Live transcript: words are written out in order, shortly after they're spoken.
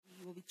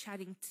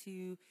chatting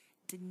to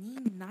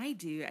Danine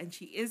Naidoo, and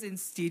she is in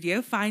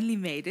studio. Finally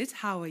made it.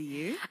 How are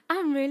you?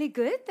 I'm really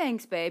good,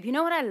 thanks, babe. You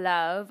know what I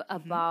love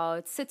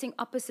about sitting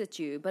opposite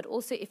you, but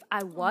also if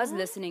I was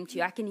listening to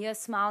you, I can hear a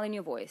smile in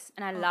your voice,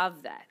 and I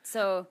love that.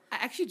 So I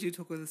actually do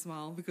talk with a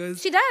smile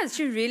because... She does.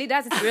 She really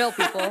does. It's real,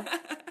 people.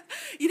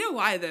 You know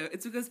why, though?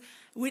 It's because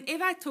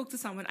whenever I talk to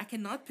someone, I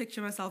cannot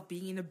picture myself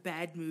being in a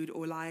bad mood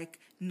or like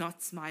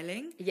not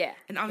smiling. Yeah.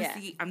 And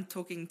obviously, I'm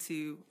talking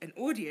to an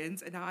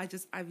audience, and now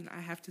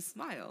I have to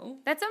smile.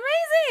 That's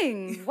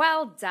amazing.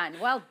 Well done.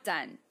 Well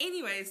done.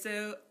 Anyway,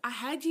 so I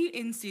had you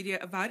in studio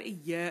about a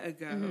year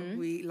ago.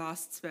 We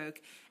last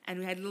spoke, and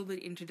we had a little bit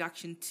of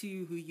introduction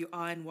to who you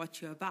are and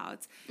what you're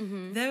about.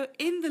 Though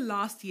in the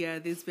last year,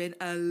 there's been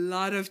a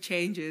lot of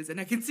changes, and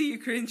I can see you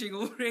cringing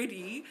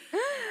already.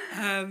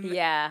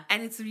 Yeah.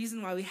 And it's the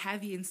reason why we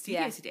have you in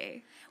studio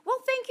today. Well,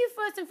 thank you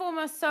first and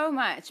foremost so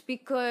much,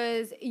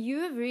 because you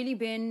have really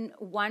been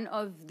one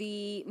of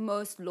the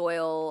most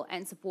loyal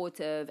and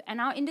supportive. And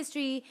our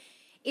industry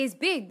is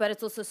big, but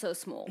it's also so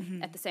small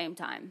at the same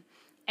time.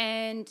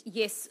 And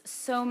yes,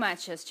 so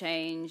much has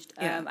changed.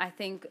 I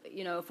think,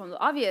 from the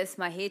obvious,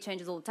 my hair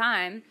changes all the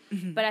time.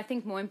 But I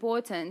think more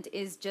important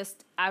is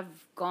just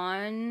I've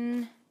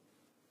gone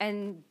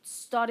and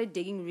started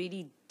digging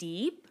really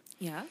deep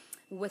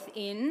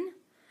within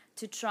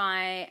to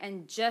try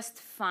and just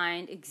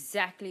find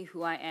exactly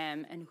who I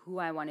am and who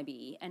I want to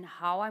be and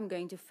how I'm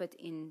going to fit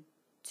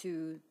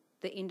into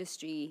the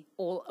industry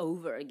all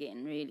over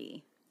again,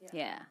 really.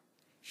 Yeah.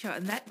 Sure,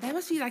 and that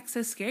must be like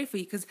so scary for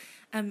you because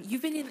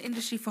you've been in the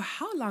industry for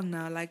how long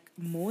now? Like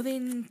more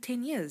than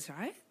 10 years,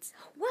 right?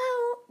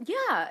 Well,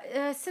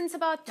 yeah, since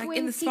about like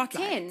in the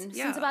 2010. spotlight.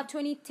 Since about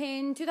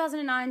 2010,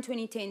 2009,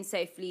 2010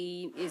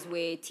 safely is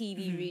where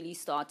TV really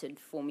started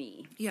for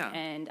me. Yeah.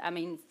 And I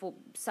mean, for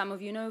some of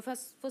you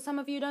for some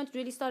of you don't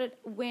really started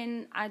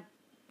when I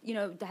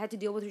had to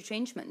deal with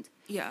retrenchment.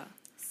 Yeah.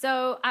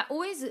 So I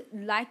always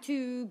like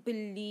to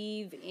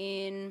believe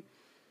in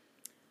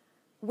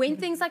when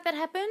things like that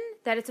happen,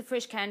 that it's a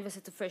fresh canvas,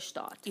 it's a fresh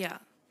start. Yeah.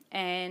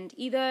 And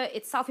either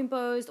it's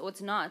self-imposed or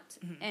it's not.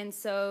 And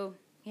so,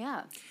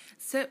 yeah.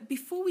 So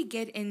before we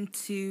get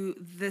into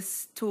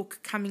this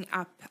talk coming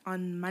up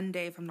on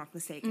Monday, if I'm not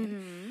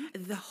mistaken,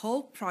 the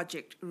whole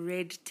project,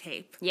 Red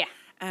Tape. Yeah.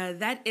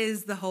 That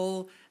is the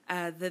whole,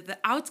 the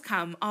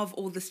outcome of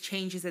all this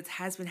changes that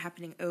has been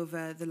happening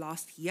over the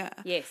last year.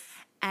 Yes.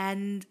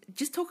 And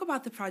just talk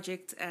about the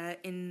project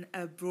in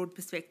a broad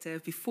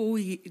perspective before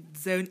we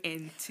zone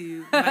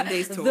into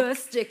Monday's talk. The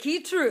sticky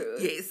truth.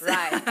 Yes.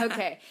 Right.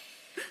 Okay.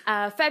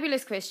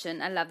 Fabulous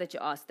question. I love that you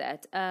asked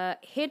that.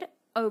 Head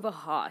over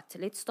heart.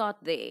 Let's start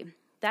there.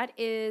 That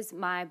is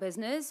my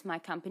business, my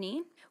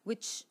company,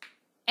 which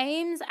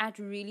aims at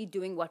really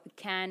doing what we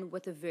can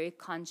with a very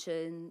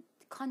conscious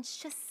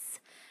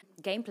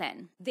game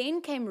plan.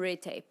 Then came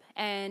Red Tape,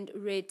 and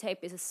Red Tape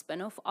is a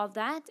spin-off of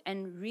that,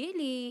 and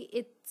really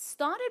it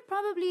started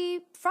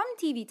probably from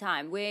TV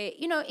time where,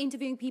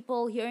 interviewing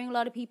people, hearing a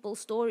lot of people's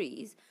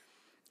stories,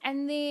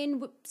 and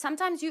then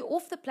sometimes you're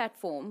off the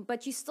platform,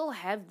 but you still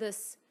have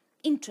this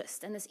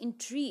interest and this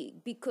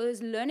intrigue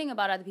because learning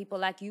about other people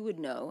like you would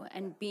know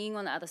and being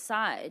on the other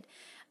side,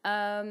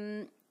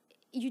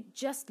 you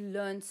just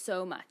learn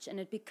so much and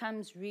it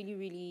becomes really,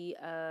 really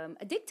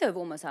addictive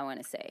almost, I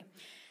want to say.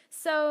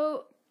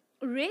 So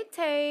Red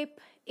Tape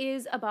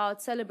is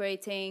about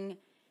celebrating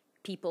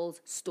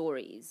people's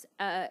stories,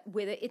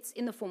 whether it's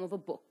in the form of a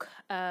book,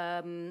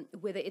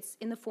 whether it's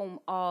in the form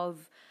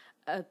of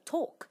a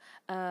talk,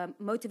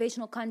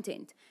 motivational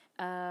content,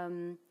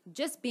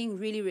 just being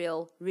really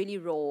real, really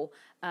raw.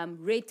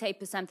 Red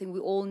tape is something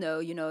we all know,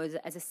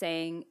 as a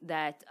saying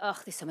that,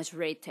 there's so much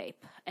red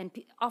tape. And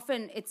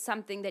often it's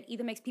something that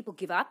either makes people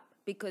give up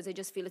because they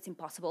just feel it's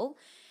impossible,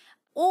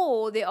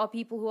 or there are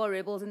people who are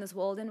rebels in this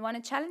world and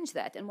want to challenge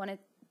that and want to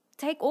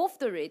take off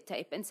the red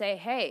tape and say,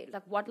 hey,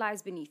 like what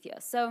lies beneath here?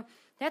 So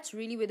that's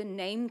really where the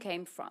name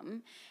came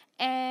from.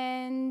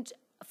 And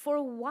for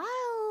a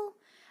while,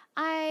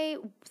 I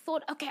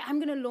thought, okay, I'm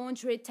going to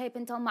launch Red Tape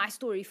and tell my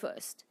story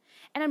first.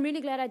 And I'm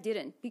really glad I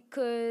didn't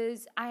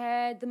because I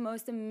had the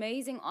most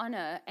amazing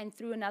honor and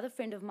through another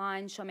friend of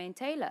mine, Charmaine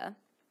Taylor,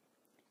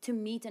 to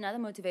meet another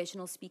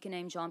motivational speaker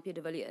named Jean-Pierre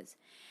de Villiers.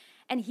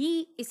 And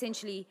he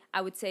essentially,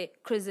 I would say,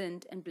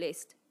 christened and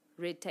blessed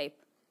Red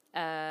Tape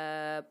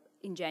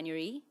in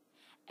January.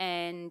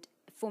 And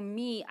for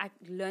me, I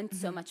learned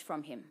so much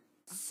from him.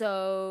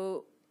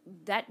 So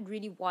that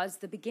really was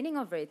the beginning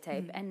of Red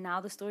Tape. And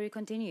now the story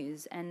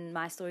continues. And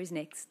my story's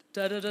next.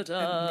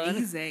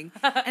 Amazing.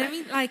 And I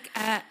mean, like,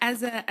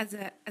 as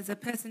a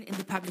person in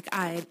the public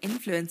eye, an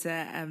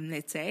influencer,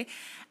 let's say,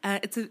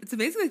 it's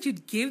amazing that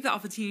you'd give the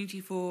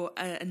opportunity for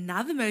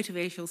another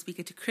motivational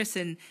speaker to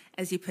christen,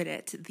 as you put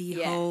it,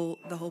 the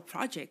whole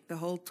project, the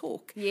whole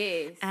talk.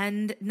 Yes.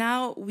 And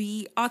now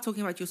we are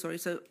talking about your story.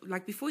 So,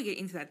 like, before we get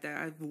into that, though,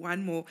 I have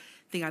one more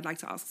thing I'd like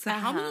to ask. So,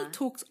 how many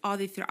talks are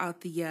there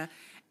throughout the year?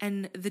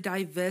 And the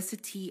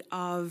diversity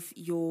of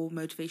your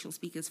motivational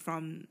speakers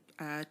from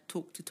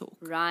talk to talk.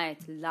 Right.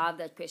 Love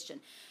that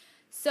question.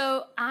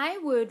 So I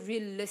would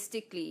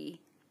realistically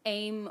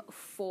aim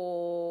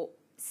for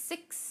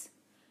 6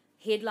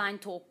 headline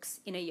talks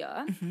in a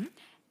year.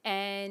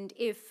 And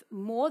if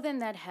more than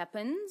that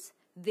happens,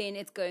 then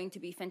it's going to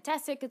be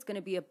fantastic. It's going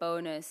to be a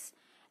bonus,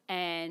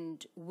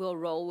 and we'll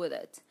roll with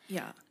it.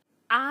 Yeah.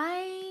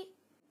 I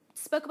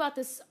spoke about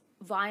this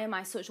via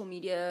my social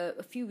media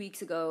a few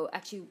weeks ago,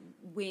 actually,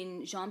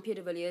 when Jean-Pierre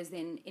de Villiers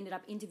then ended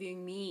up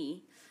interviewing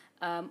me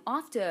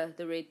after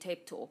the Red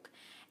Tape talk.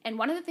 And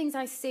one of the things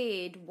I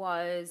said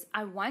was,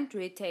 I want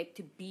Red Tape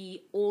to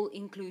be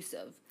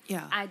all-inclusive.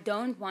 Yeah. I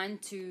don't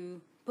want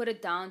to put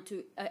it down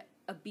to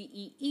a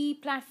BEE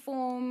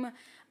platform.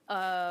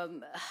 I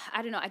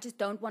don't know. I just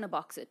don't want to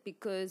box it,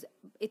 because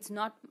it's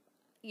not,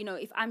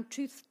 if I'm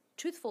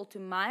truthful to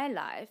my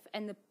life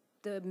and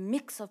the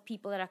mix of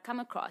people that I come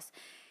across,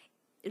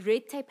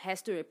 Red Tape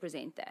has to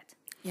represent that.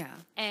 Yeah.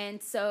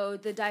 And so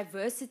the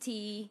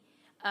diversity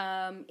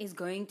is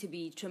going to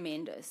be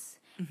tremendous.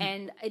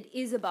 And it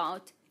is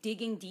about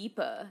digging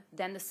deeper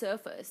than the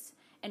surface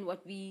and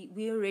what we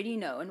already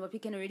know and what we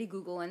can already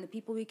Google and the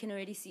people we can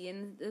already see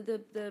and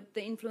the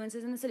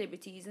influencers and the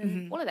celebrities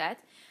and all of that.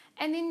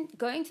 And then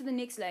going to the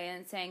next layer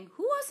and saying,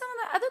 who are some of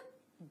the other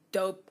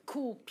dope,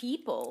 cool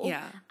people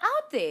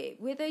out there?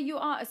 Whether you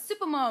are a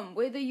supermom,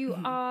 whether you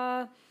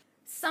are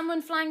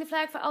someone flying the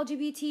flag for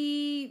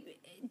LGBT,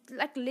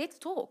 like, let's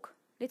talk.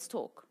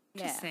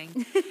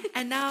 Interesting.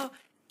 And now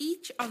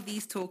each of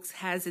these talks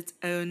has its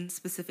own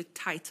specific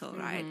title,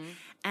 right?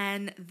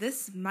 And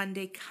this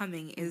Monday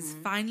coming is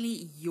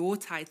finally your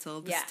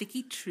title, The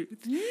Sticky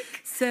Truth.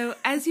 So,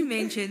 as you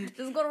mentioned...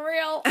 This got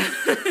real.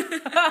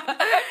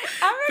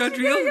 Got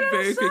real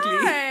very quickly.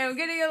 I'm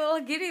getting a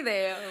little giddy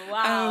there.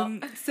 Wow.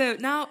 So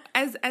now,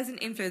 as an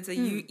influencer,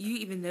 you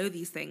even know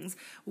these things,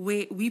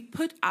 where we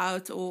put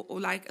out, or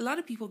like a lot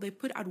of people, they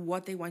put out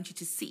what they want you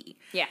to see.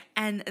 Yeah.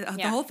 And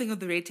the whole thing of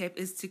the Red Tape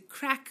is to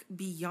crack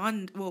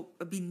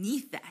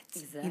beneath that,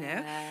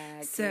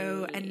 Exactly.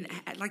 So, and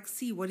like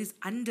see what is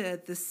under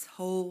this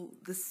whole,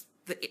 the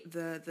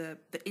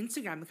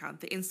Instagram account,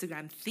 the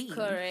Instagram theme.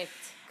 Correct.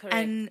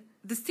 And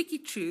the Sticky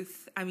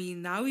Truth, I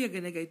mean, now we are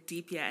going to go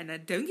deep here, and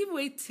don't give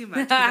away too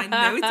much, because I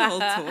know it's a whole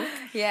talk.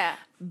 Yeah.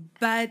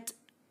 But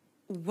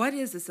what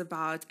is this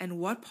about, and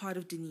what part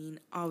of Danine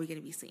are we going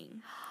to be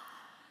seeing?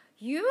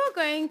 You are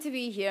going to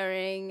be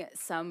hearing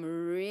some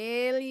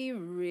really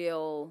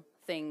real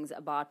things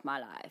about my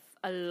life.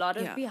 A lot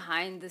of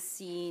behind the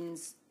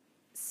scenes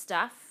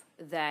stuff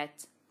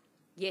that,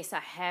 yes, I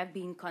have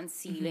been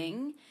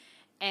concealing.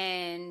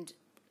 And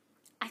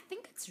I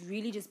think it's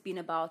really just been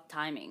about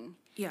timing.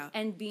 Yeah.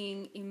 And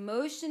being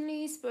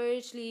emotionally,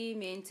 spiritually,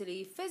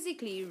 mentally,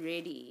 physically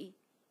ready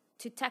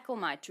to tackle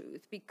my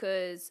truth,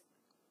 because,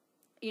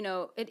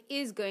 it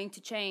is going to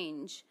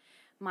change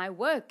my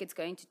work. It's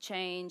going to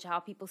change how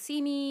people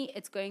see me.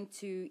 It's going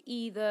to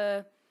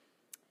either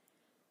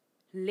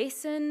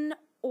lessen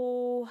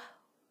or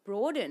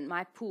broaden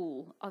my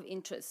pool of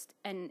interest.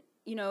 And,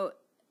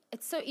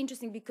 it's so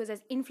interesting, because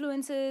as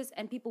influencers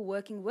and people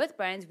working with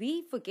brands,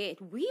 we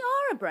forget we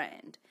are a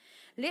brand.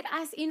 Let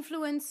us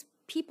influence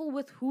people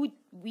with who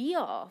we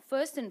are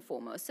first and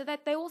foremost, so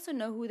that they also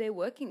know who they're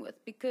working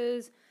with,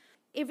 because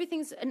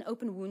everything's an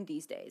open wound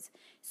these days.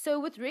 So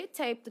with Red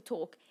Tape, the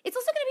talk, it's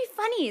also going to be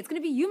funny. It's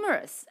going to be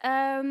humorous.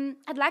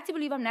 I'd like to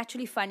believe I'm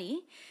naturally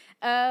funny.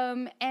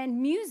 And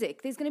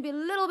music. There's going to be a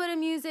little bit of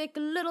music, a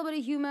little bit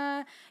of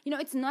humor.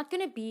 It's not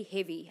going to be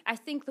heavy. I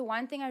think the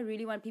one thing I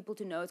really want people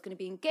to know, it's going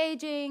to be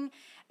engaging.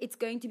 It's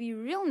going to be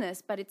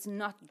realness, but it's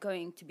not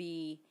going to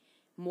be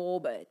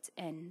morbid.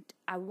 And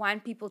I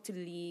want people to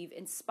leave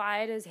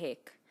inspired as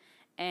heck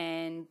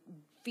and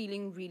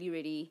feeling really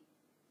ready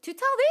to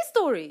tell their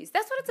stories.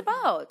 That's what it's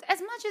about.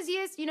 As much as,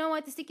 yes, you know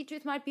what, the Sticky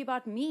Truth might be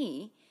about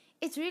me,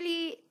 it's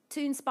really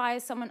to inspire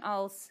someone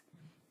else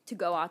to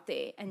go out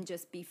there and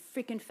just be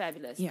freaking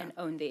fabulous and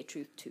own their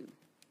truth too.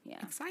 Yeah.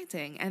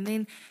 Exciting. And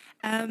then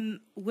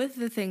with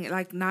the thing,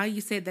 like now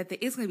you said that there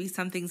is going to be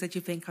some things that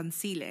you've been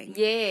concealing.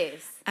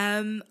 Yes.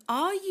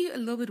 Are you a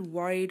little bit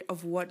worried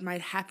of what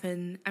might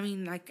happen? I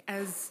mean, like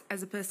as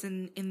a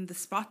person in the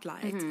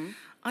spotlight,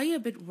 are you a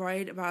bit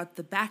worried about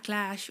the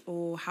backlash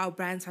or how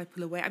brands might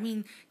pull away? I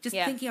mean, just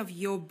thinking of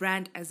your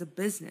brand as a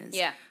business.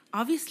 Yeah.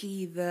 Obviously,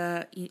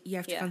 you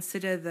have to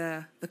consider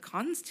the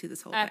cons to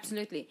this whole thing.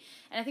 Absolutely.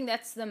 And I think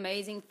that's the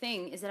amazing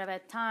thing, is that I've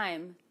had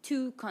time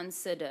to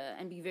consider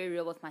and be very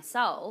real with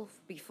myself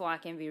before I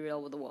can be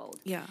real with the world.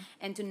 Yeah.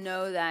 And to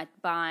know that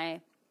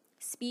by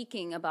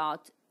speaking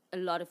about a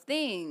lot of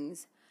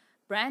things,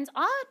 brands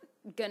are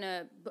going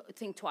to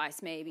think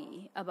twice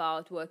maybe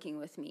about working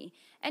with me.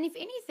 And if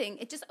anything,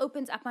 it just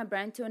opens up my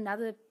brand to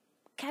another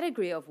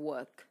category of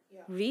work.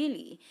 Yeah.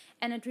 Really.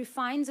 And it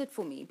refines it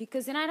for me,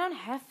 because then I don't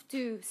have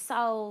to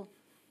sell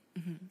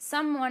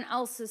someone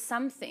else's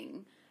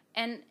something.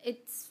 And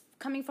it's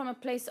coming from a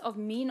place of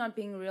me not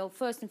being real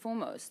first and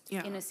foremost,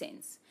 in a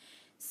sense.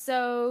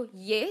 So,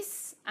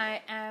 yes,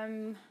 I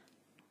am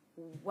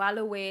well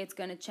aware it's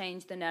going to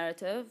change the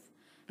narrative,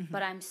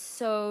 but I'm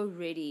so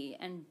ready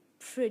and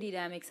pretty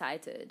damn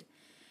excited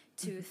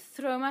to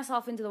throw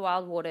myself into the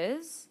wild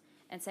waters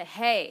and say,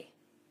 hey,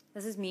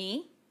 this is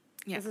me.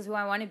 Yeah. This is who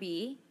I want to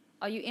be.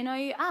 Are you in or are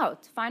you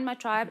out? Find my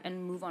tribe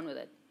and move on with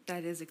it.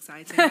 That is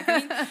exciting. Like,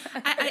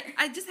 I mean,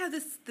 I just have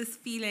this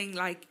feeling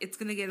like it's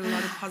going to get a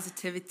lot of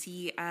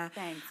positivity.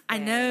 Thanks, I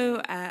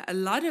know a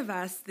lot of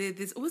us,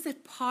 there's always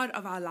that part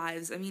of our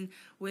lives. I mean,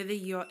 whether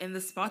you're in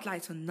the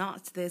spotlight or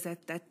not, there's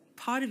that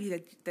part of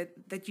you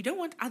that you don't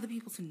want other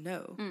people to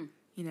know.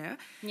 You know?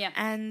 Yeah.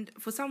 And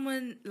for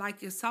someone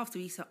like yourself to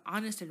be so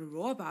honest and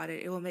raw about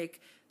it, it will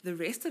make the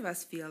rest of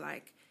us feel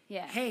like,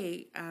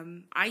 hey,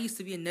 I used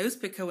to be a nose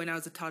picker when I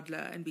was a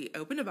toddler and be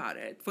open about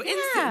it. For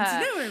instance, you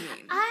know what I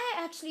mean? I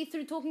actually,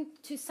 through talking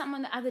to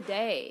someone the other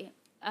day,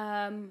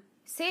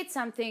 said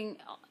something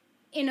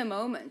in a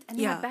moment. And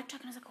then I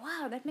backtracked and I was like,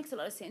 wow, that makes a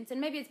lot of sense. And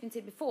maybe it's been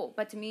said before,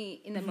 but to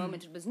me, in the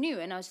moment, it was new.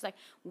 And I was just like,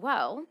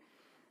 well,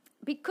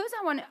 because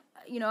I want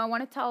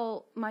to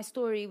tell my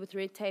story with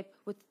red tape,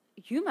 with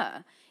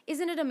humor.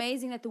 Isn't it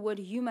amazing that the word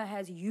humor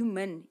has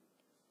human,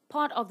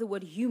 part of the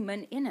word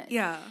human in it?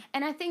 Yeah.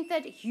 And I think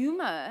that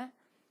humor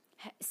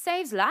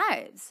saves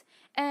lives.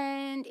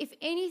 And if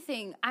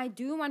anything, I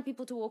do want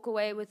people to walk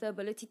away with the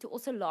ability to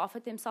also laugh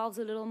at themselves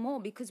a little more,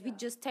 because we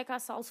just take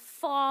ourselves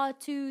far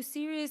too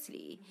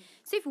seriously.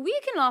 So if we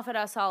can laugh at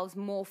ourselves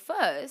more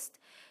first,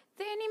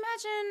 then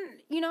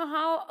imagine,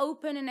 how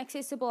open and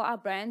accessible our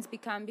brands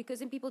become, because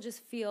then people just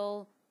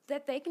feel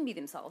that they can be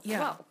themselves as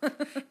well.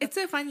 It's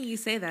so funny you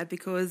say that,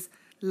 because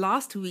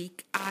last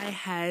week I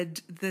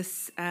had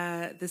this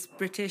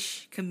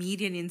British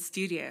comedian in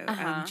studio,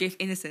 Jeff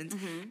Innocent,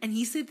 and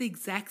he said the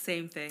exact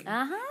same thing.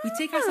 We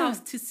take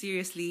ourselves too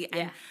seriously,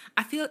 and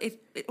I feel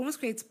it almost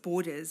creates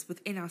borders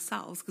within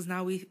ourselves, because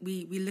now we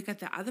look at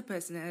the other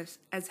person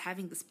as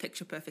having this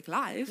picture perfect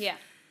life. Yeah.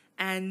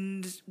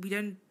 And we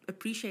don't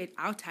appreciate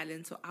our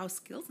talents or our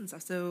skills and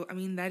stuff. So, I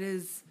mean, that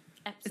is...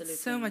 Absolutely.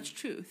 It's so much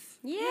truth.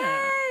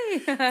 Yay!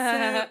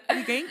 So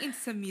we're going into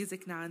some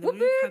music now, and then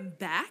we come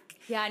back.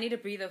 Yeah, I need a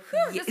breather.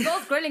 This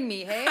girl's grilling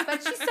me, hey?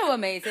 But she's so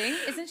amazing.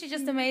 Isn't she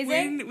just amazing?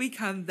 When we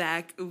come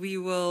back, we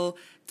will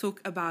talk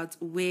about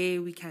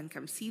where we can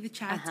come see the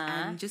chat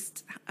and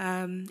just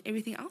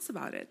everything else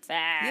about it.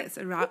 Yes,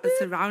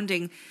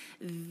 surrounding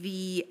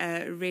the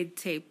red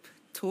tape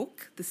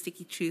talk, the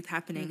sticky truth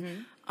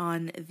happening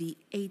on the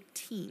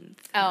 18th.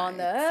 On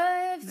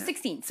the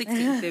 16th.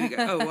 16th, there we go.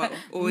 Oh, wow.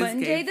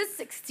 Monday the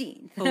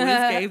 16th.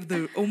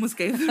 Almost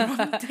gave the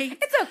wrong date.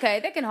 It's okay.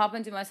 They can hop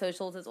into my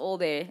socials. It's all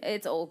there.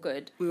 It's all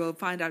good. We will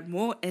find out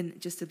more in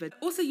just a bit.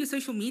 Also, your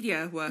social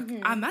media work,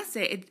 I must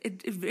say,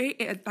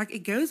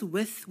 it goes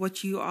with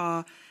what you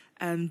are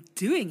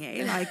doing,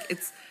 eh? Like,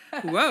 it's,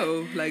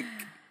 whoa, like...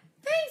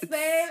 Thanks,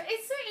 babe.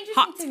 It's so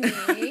interesting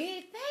to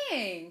me.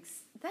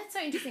 Thanks. That's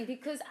so interesting,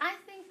 because I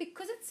think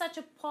because it's such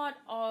a part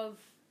of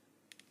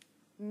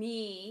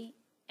me,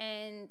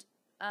 and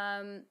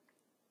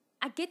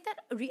I get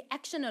that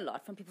reaction a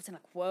lot from people saying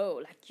like,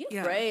 whoa, like,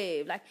 you're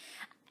brave. Like,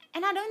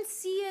 and I don't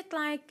see it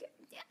like,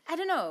 I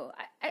don't know.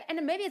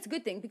 And maybe it's a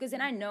good thing, because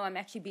then I know I'm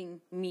actually being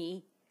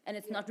me, and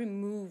it's not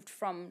removed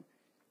from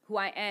who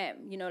I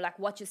am, like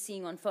what you're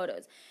seeing on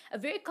photos. A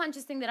very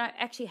conscious thing that I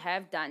actually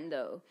have done,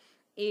 though,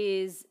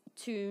 is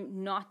to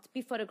not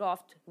be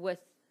photographed with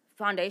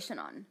foundation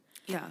on.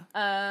 Yeah.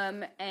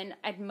 And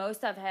at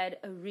most I've had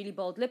a really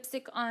bold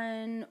lipstick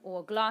on,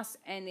 or gloss,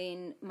 and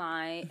then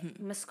my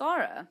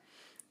mascara.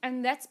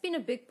 And that's been a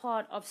big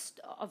part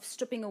of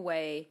stripping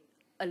away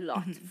a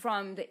lot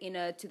from the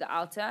inner to the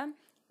outer,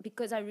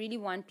 because I really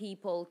want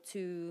people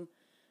to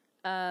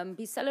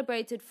be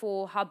celebrated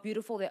for how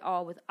beautiful they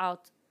are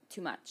without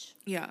too much.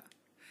 Yeah.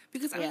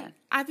 Because, I mean,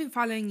 I've been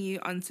following you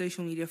on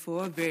social media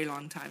for a very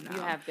long time now.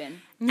 You have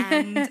been.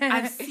 And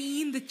I've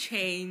seen the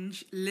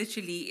change,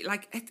 literally.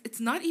 Like, it's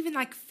not even,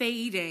 like,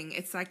 fading.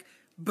 It's like,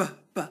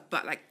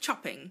 like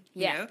chopping,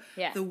 you know?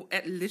 Yeah.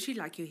 Literally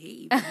like your hair.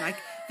 Even. Like,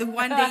 the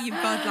one day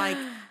you've got, like,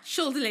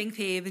 shoulder-length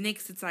hair. The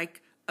next it's,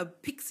 like, a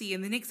pixie.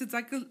 And the next it's,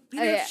 like,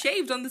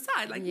 shaved on the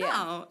side. Like,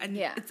 now. And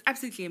it's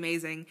absolutely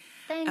amazing.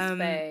 Thanks,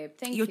 babe.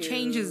 Thank you. Your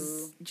change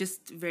is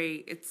just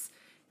very...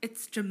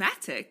 It's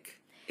dramatic.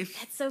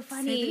 That's so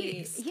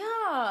funny.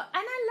 Yeah.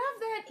 And I love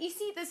that. You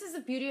see, this is the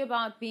beauty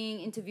about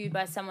being interviewed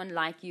by someone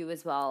like you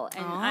as well.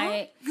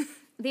 And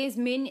there's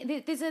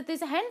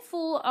a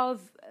handful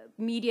of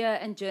media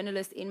and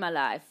journalists in my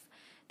life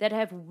that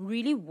have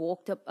really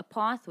walked up a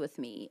path with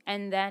me,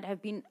 and that have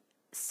been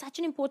such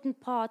an important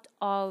part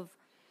of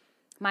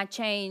my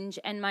change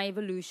and my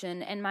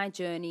evolution and my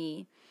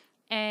journey.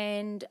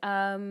 And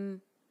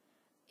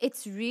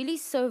it's really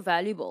so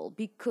valuable,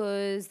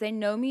 because they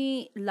know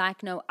me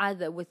like no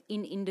other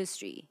within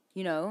industry,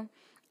 and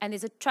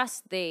there's a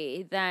trust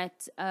there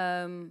that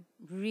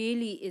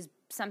really is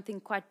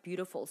something quite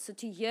beautiful. So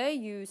to hear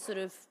you sort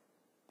of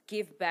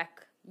give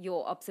back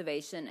your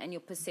observation and your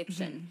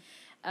perception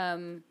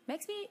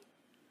makes me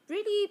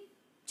really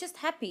just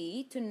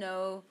happy to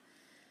know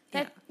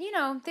that,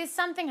 there's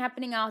something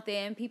happening out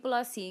there and people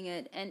are seeing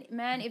it. And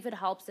man, if it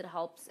helps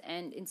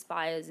and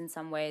inspires in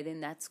some way, then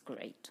that's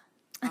great.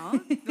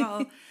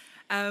 Well,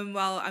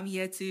 Well, I'm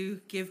here to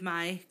give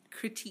my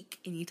critique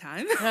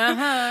anytime. Thanks,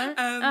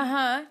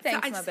 so I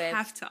my just babe.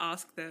 have to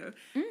ask though,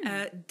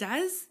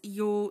 does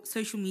your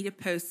social media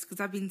posts, because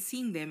I've been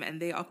seeing them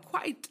and they are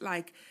quite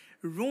like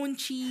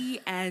raunchy,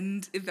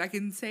 and if I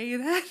can say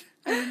that,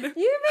 I don't know.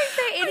 You may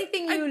say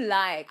anything you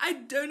like. I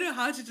don't know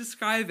how to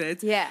describe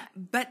it. Yeah.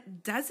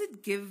 But does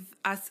it give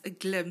us a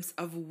glimpse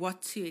of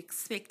what to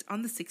expect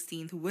on the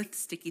 16th with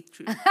Sticky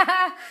Truth?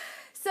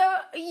 So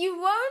you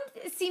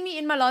won't see me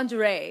in my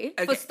lingerie,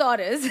 for Okay.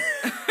 starters.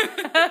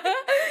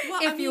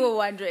 Well, You were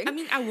wondering. I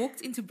mean, I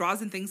walked into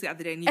bras and things the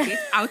other day and you get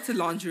out to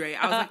lingerie.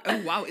 I was like,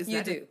 oh wow, is You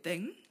that a do.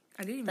 thing?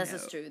 I didn't even This know.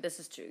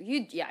 is true.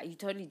 You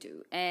totally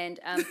do. And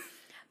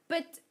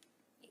but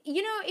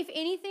you know, if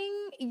anything,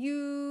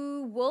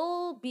 you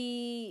will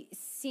be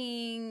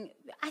seeing.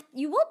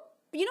 You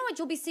know what?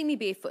 You'll be seeing me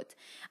barefoot.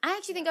 I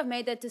actually think I've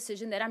made that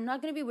decision that I'm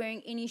not going to be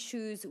wearing any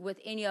shoes with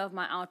any of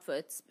my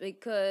outfits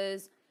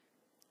because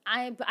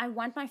I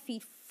want my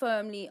feet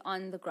firmly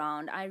on the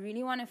ground. I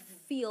really want to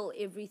feel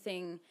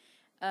everything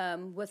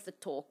with the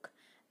talk.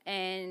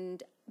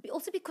 And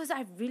also because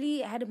I've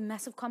really had a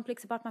massive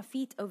complex about my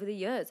feet over the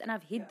years, and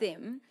I've hid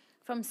them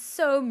from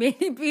so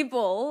many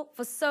people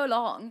for so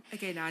long.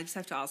 Okay, now I just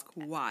have to ask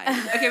why.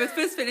 Okay, but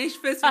first finish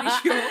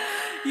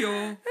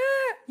your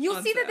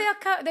You'll see that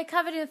answer. they're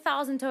covered in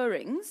 1,000 toe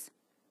rings,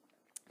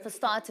 for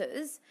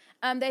starters.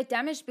 They're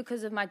damaged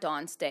because of my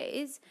dance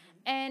days.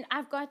 And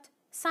I've got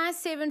size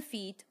 7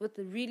 feet with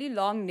really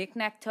long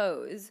knick-knack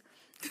toes.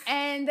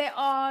 And they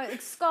are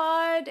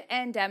scarred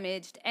and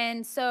damaged.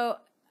 And so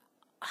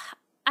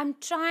I'm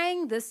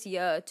trying this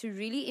year to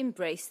really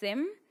embrace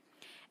them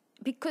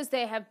because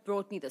they have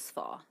brought me this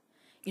far.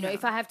 You know,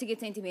 if I have to get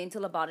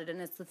sentimental about it and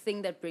it's the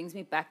thing that brings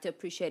me back to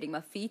appreciating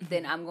my feet,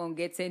 then I'm going to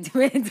get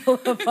sentimental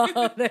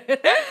about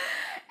it.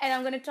 And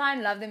I'm going to try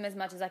and love them as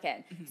much as I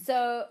can.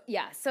 So,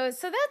 yeah. So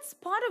that's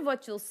part of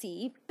what you'll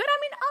see. But I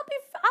mean,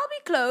 I'll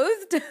be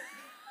clothed.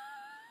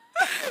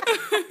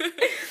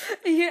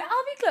 Yeah,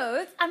 I'll be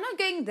clothed. I'm not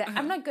going there.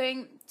 I'm not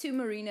going to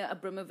Marina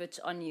Abramovich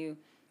on you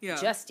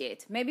just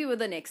yet. Maybe with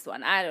the next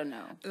one. I don't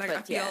know. Like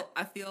but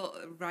I feel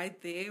right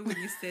there when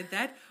you said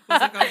that was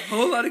like a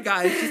whole lot of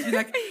guys just be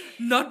like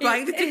not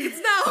buying the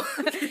tickets now.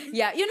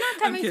 Yeah, you're not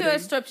coming to a kidding.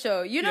 strip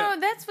show. You know,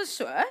 that's for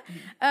sure.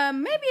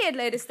 Maybe at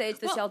later stage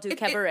they shall do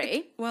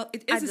cabaret.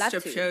 It is I'd a love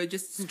strip to. show,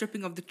 just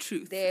stripping of the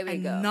truth. There we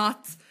and go.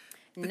 Not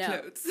the No.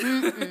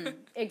 clothes.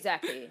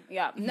 Exactly.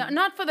 Yeah.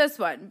 Not for this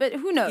one, but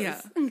who knows?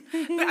 Yeah.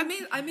 But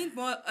I mean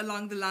more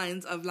along the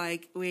lines of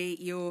like where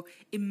your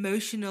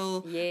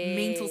emotional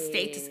mental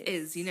status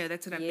is, you know,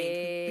 that's what I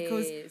meant.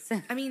 Because Yes.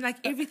 I mean like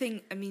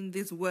everything, I mean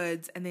there's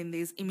words and then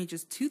there's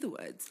images to the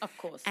words. Of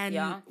course, And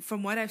yeah.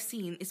 from what I've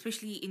seen,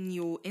 especially in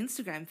your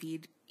Instagram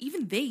feed,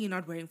 even there you're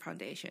not wearing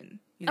foundation.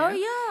 You know? Oh,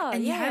 yeah,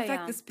 And you yeah, have like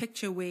yeah. this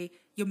picture where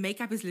your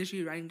makeup is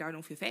literally running down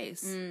off your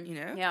face. You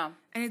know? yeah.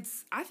 And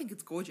I think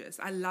it's gorgeous.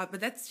 I love, but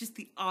that's just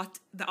the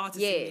artist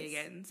in me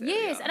again. So,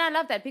 yes, yeah. and I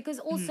love that because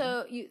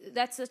also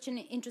that's such an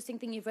interesting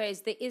thing you've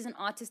raised. There is an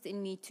artist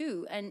in me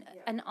too, and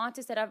an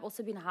artist that I've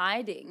also been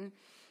hiding.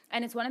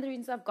 And it's one of the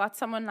reasons I've got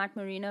someone like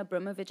Marina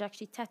Abramovich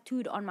actually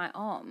tattooed on my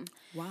arm.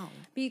 Wow.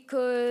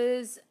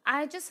 Because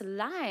I just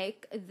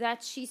like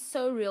that she's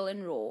so real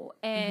and raw.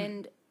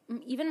 And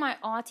even my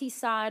arty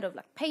side of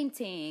like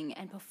painting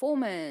and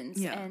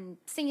performance and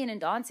singing and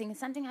dancing is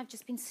something I've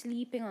just been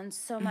sleeping on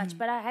so much.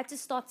 But I had to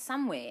start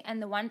somewhere. And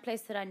the one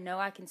place that I know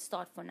I can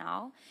start for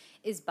now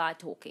is by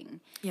talking.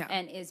 Yeah.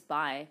 And is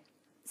by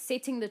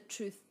setting the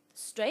truth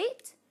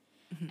straight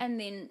and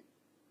then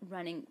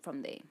running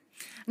from there.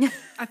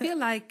 I feel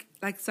like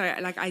sorry,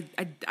 like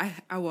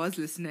I was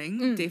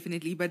listening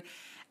definitely, but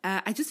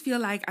I just feel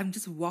like I'm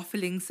just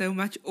waffling so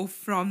much off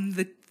from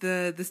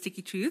the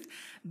sticky truth.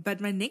 But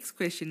my next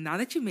question, now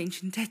that you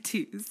mentioned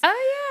tattoos,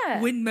 Oh,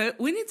 yeah.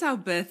 when it's our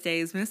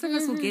birthdays, most of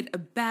us will get a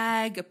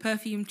bag, a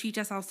perfume, treat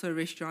ourselves to a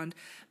restaurant.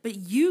 But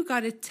you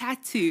got a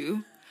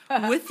tattoo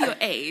with your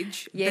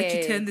age that you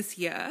Yes. turned this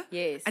year.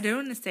 Yes. I don't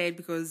want to say it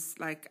because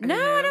like No,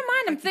 I don't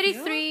mind. I'm Like, you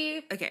feel-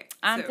 33. Okay,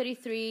 I'm so-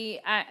 33.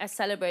 I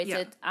celebrate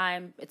Yeah.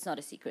 it. It's not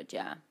a secret,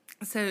 yeah.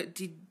 So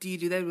do you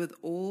do that with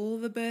all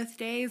the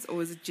birthdays,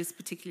 or is it just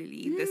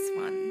particularly this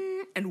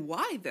one? And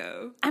why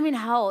though? I mean,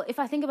 hell, if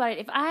I think about it,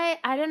 if I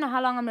don't know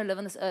how long I'm going to live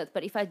on this earth,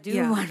 but if I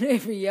do one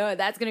every year,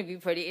 that's going to be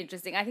pretty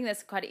interesting. I think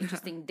that's quite an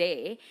interesting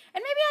day.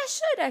 And maybe I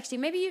should actually.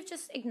 Maybe you've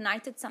just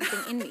ignited something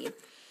in me.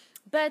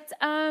 But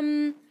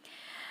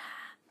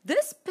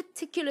this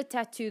particular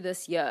tattoo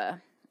this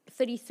year,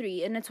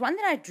 33, and it's one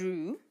that I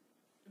drew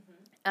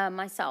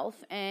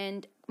myself,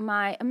 and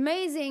my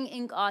amazing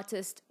ink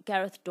artist,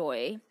 Gareth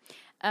Doy,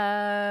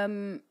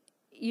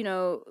 you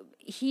know,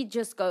 he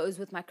just goes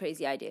with my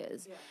crazy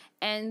ideas. Yeah.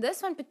 And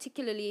this one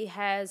particularly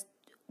has,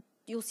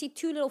 you'll see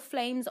 2 little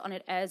flames on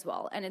it as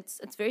well. And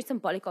it's very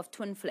symbolic of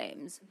twin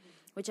flames,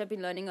 which I've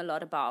been learning a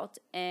lot about.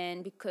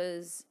 And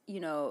because, you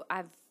know,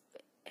 I've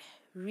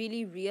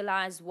really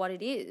realized what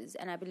it is.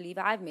 And I believe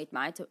I've met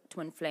my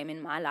twin flame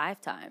in my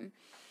lifetime.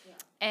 Yeah.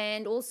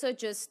 And also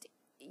just,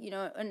 you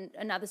know,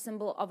 another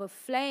symbol of a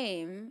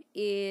flame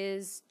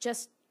is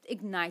just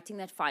igniting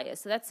that fire.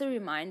 So that's a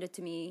reminder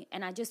to me.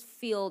 And I just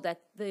feel that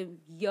the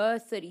year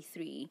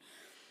 33,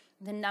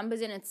 the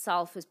numbers in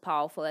itself is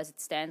powerful as it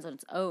stands on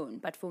its own.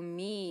 But for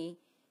me,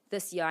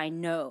 this year, I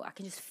know, I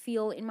can just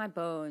feel in my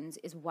bones,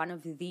 is one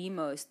of the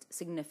most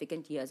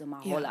significant years of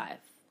my whole life.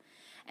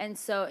 And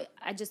so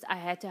I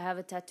had to have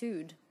it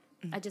tattooed.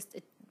 So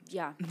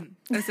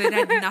it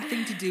had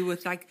nothing to do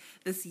with like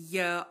this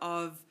year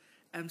of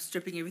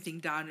stripping everything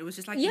down. It was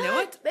just like, you know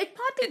what? It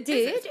partly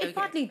did. It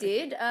partly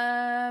did.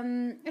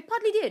 It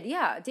partly did.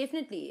 Yeah,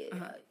 definitely.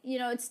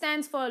 It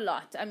stands for a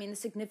lot. I mean, the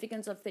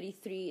significance of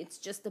 33, it's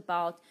just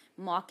about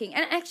marking.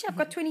 And actually, I've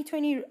got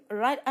 2020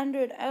 right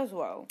under it as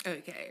well.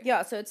 Okay.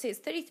 Yeah, so it says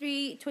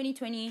 33,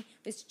 2020,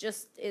 which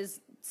just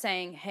is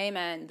saying, hey,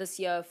 man, this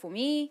year for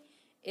me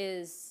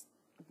is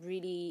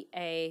really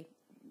a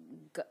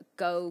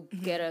go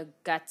get a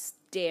guts,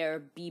 dare,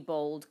 be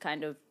bold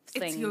kind of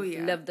thing. It's your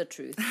year. Live the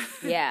truth.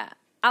 Yeah.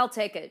 I'll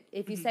take it.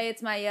 If you say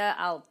it's my year,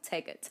 I'll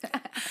take it.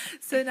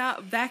 So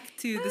now back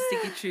to the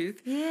sticky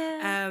truth.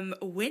 Yeah.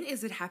 When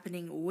is it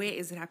happening? Where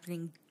is it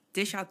happening?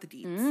 Dish out the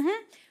deets.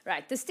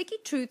 Right. The sticky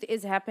truth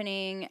is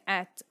happening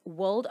at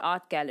World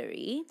Art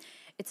Gallery.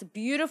 It's a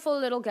beautiful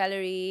little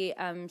gallery.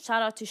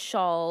 Shout out to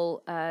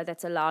Shawl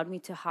that's allowed me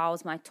to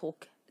house my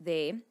talk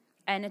there.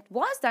 And it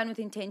was done with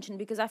intention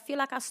because I feel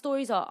like our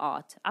stories are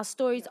art. Our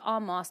stories are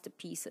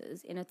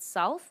masterpieces in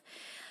itself.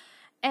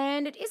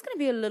 And it is going to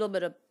be a little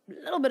bit of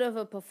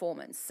a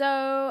performance.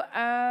 So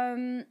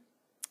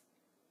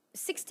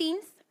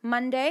 16th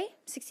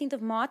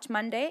of March,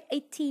 Monday,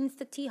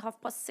 18:30,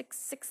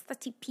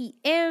 6:30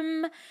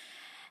 p.m.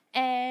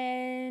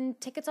 And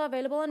tickets are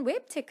available on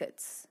Web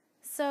Tickets.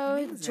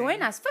 So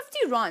join us.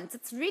 50 rands.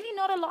 It's really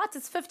not a lot.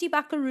 It's 50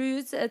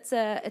 buckaroos. It's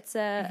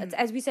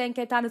as we say in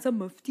Cape Town, it's a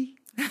mufti.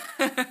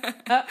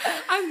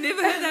 I've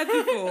never heard that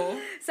before.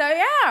 So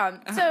yeah.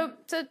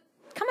 So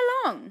come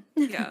along.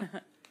 Yeah.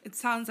 It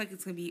sounds like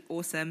it's going to be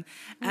awesome.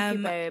 Thank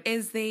you, babe.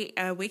 Is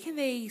there, where can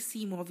they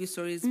see more of your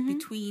stories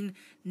between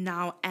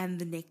now and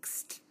the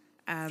next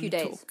few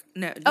days? Talk?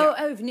 No.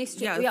 Next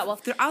week. Yeah, well,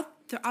 throughout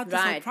this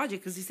whole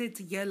project, because you said it's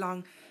a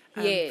year-long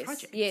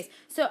project. Yes.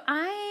 So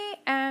I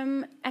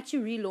am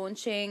actually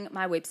relaunching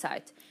my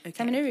website. Okay.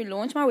 So I'm going to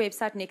relaunch my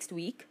website next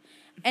week.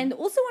 And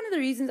also one of the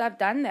reasons I've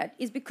done that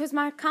is because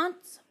my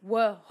accounts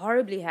were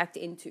horribly hacked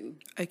into.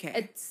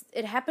 Okay.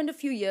 It happened a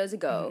few years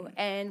ago,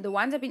 and the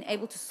ones I've been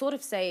able to sort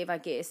of save, I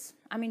guess.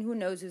 I mean, who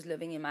knows who's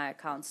living in my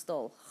account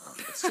still?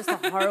 It's just a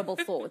horrible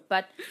thought,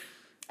 but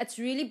it's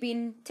really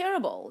been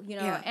terrible,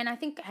 Yeah. And I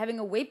think having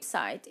a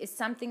website is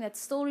something that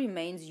still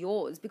remains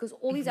yours because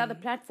all these other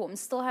platforms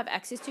still have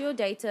access to your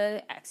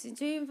data, access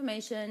to your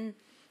information.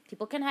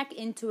 People can hack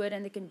into it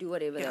and they can do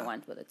whatever they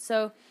want with it.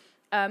 So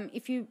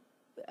if you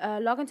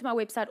log onto my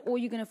website or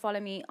you're going to follow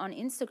me on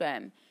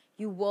Instagram,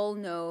 you will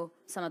know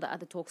some of the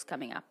other talks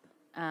coming up.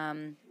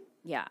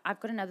 I've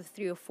got another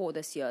 3 or 4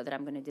 this year that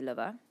I'm going to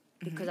deliver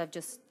because I've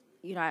just,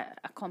 I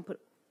can't put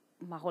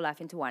my whole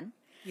life into one.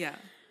 Yeah.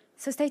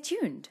 So stay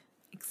tuned.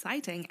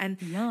 Exciting. And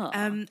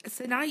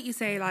so now you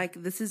say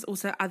like this is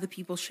also other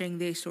people sharing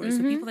their stories,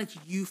 so people that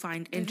you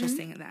find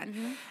interesting in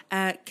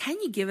that. Can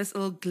you give us a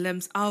little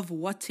glimpse of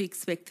what to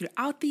expect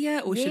throughout the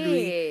year, or should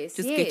we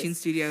just get you in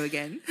studio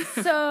again?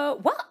 So,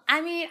 well,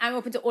 I mean, I'm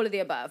open to all of the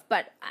above,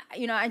 but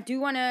I do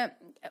want to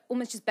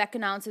almost just back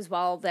announce as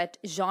well that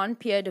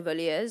Jean-Pierre de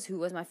Villiers, who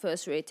was my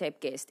first Red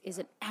Tape guest, is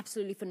an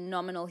absolutely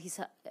phenomenal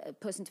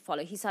person to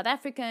follow. He's South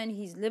African,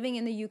 he's living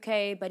in the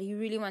UK, but he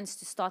really wants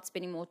to start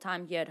spending more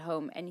time here at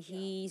home, and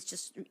he's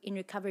just in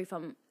recovery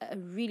from a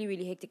really,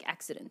 really hectic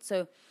accident.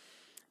 So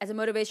as a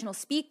motivational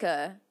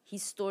speaker,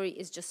 his story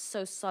is just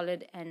so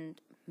solid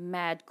and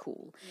mad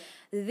cool.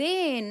 Yeah.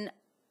 Then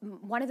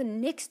one of the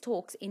next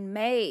talks in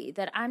May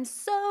that I'm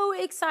so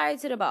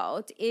excited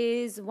about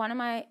is one of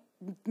my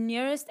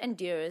nearest and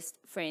dearest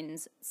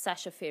friends,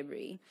 Sasha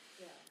February.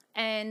 Yeah.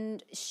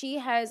 And she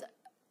has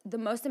the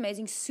most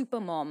amazing super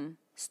mom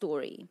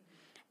story.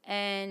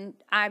 And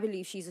I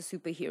believe she's a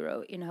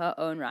superhero in her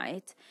own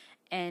right.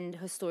 And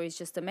her story is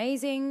just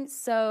amazing.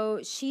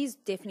 So she's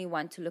definitely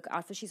one to look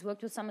out for. She's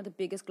worked with some of the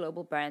biggest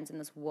global brands in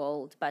this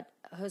world, but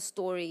her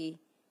story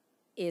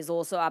is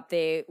also up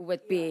there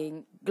with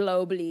being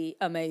globally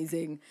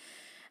amazing.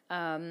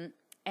 And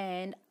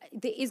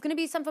there is going to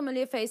be some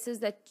familiar faces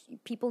that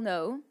people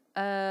know,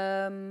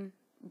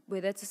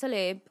 whether it's a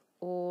celeb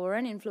or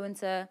an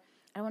influencer.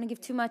 I don't want to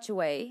give too much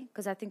away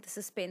because I think the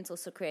suspense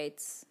also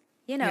creates,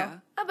 a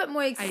bit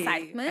more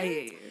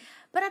excitement.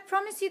 But I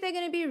promise you they're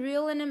going to be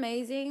real and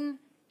amazing,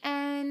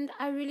 and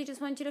I really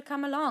just want you to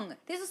come along.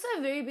 There's also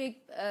a very big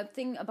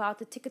thing about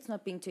the tickets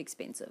not being too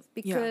expensive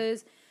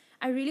because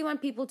I really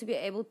want people to be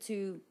able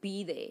to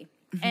be there.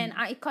 And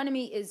our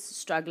economy is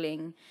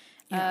struggling.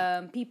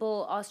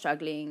 People are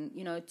struggling.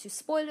 To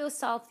spoil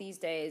yourself these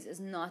days is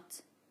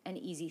not an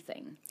easy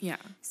thing. Yeah.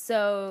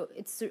 So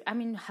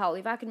hell,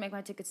 if I could make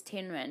my tickets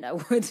 10 rand, I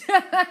would.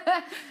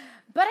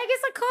 But I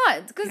guess I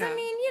can't because,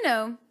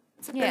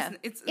 It's a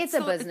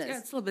business.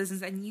 It's still a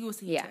business, and you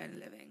also need to earn a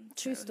living.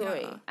 True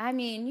story. Yeah. I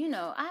mean, you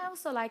know, I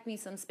also like me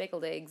some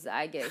speckled eggs,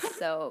 I guess.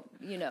 So,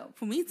 you know.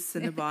 For me, it's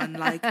Cinnabon.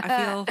 Like,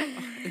 I feel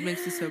it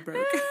makes me so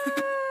broke.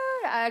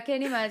 I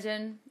can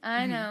imagine.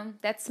 I know.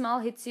 That smell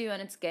hits you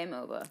and it's game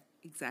over.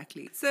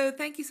 Exactly. So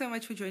thank you so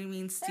much for joining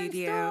me in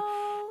studio.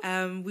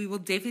 We will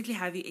definitely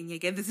have you in here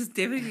again. This is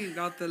definitely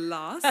not the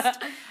last.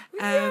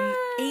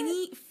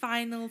 Any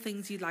final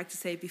things you'd like to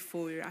say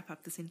before we wrap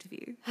up this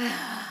interview?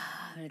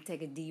 I'm going to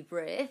take a deep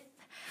breath.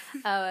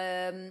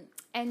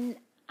 And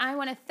I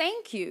want to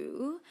thank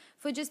you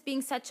for just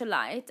being such a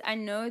light. I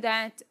know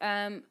that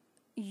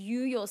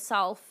you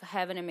yourself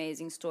have an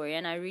amazing story,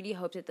 and I really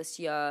hope that this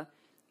year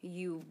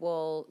you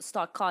will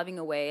start carving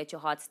away at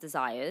your heart's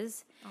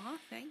desires. Oh,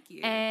 thank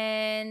you.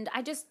 And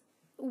I just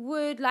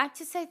would like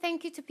to say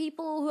thank you to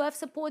people who have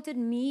supported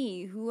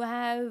me, who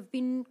have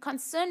been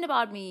concerned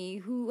about me,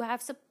 who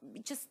have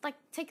just like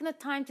taken the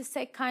time to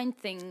say kind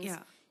things. Yeah.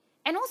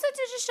 And also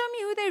to just show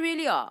me who they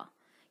really are.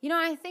 You know,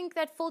 I think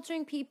that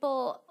filtering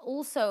people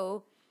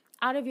also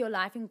out of your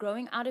life and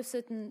growing out of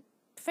certain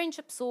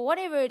friendships or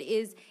whatever it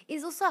is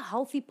also a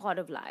healthy part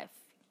of life.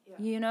 Yeah.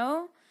 You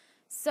know?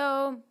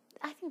 So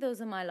I think those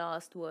are my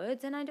last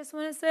words, and I just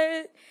want to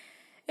say,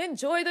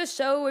 enjoy the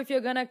show if you're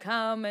gonna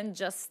come, and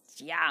just,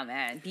 yeah,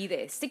 man, be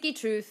there. Sticky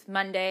Truth,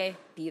 Monday,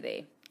 be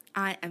there.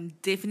 I am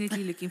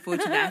definitely looking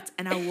forward to that,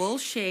 and I will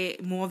share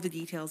more of the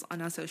details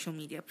on our social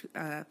media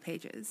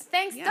pages.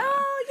 Thanks. Yeah.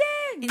 Oh,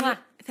 yeah. Anyway,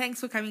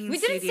 thanks for coming in We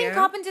studio. didn't sing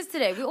Carpenters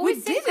today. We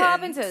always sing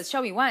Carpenters.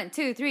 Shall we? 1,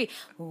 2, 3.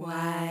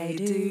 Why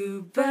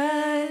do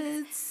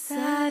birds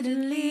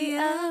suddenly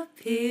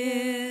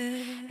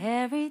appear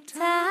every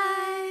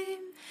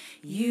time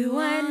you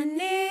are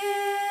near?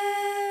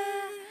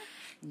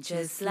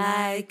 Just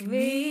like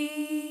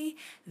me,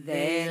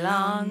 they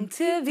long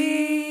to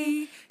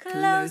be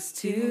close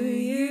to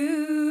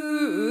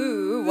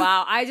you.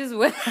 Wow, I just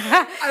went.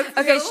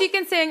 Okay, she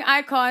can sing,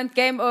 I can't.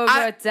 Game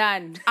over,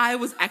 done. I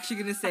was actually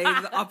going to say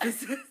the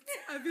opposite.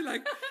 I'd be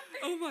like,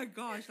 oh my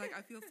gosh, like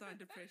I feel so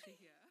under pressure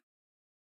here.